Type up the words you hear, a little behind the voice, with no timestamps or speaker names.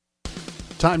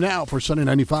Time now for Sunny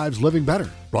 95's Living Better,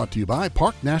 brought to you by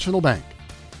Park National Bank.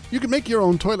 You can make your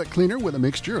own toilet cleaner with a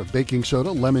mixture of baking soda,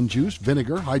 lemon juice,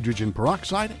 vinegar, hydrogen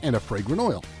peroxide, and a fragrant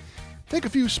oil. Take a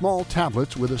few small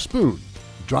tablets with a spoon.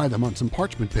 Dry them on some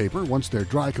parchment paper. Once they're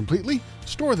dry completely,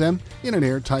 store them in an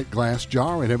airtight glass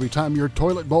jar, and every time your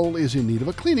toilet bowl is in need of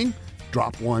a cleaning,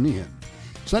 drop one in.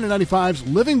 Sunny 95's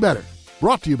Living Better,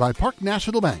 brought to you by Park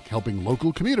National Bank, helping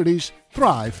local communities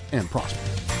thrive and prosper.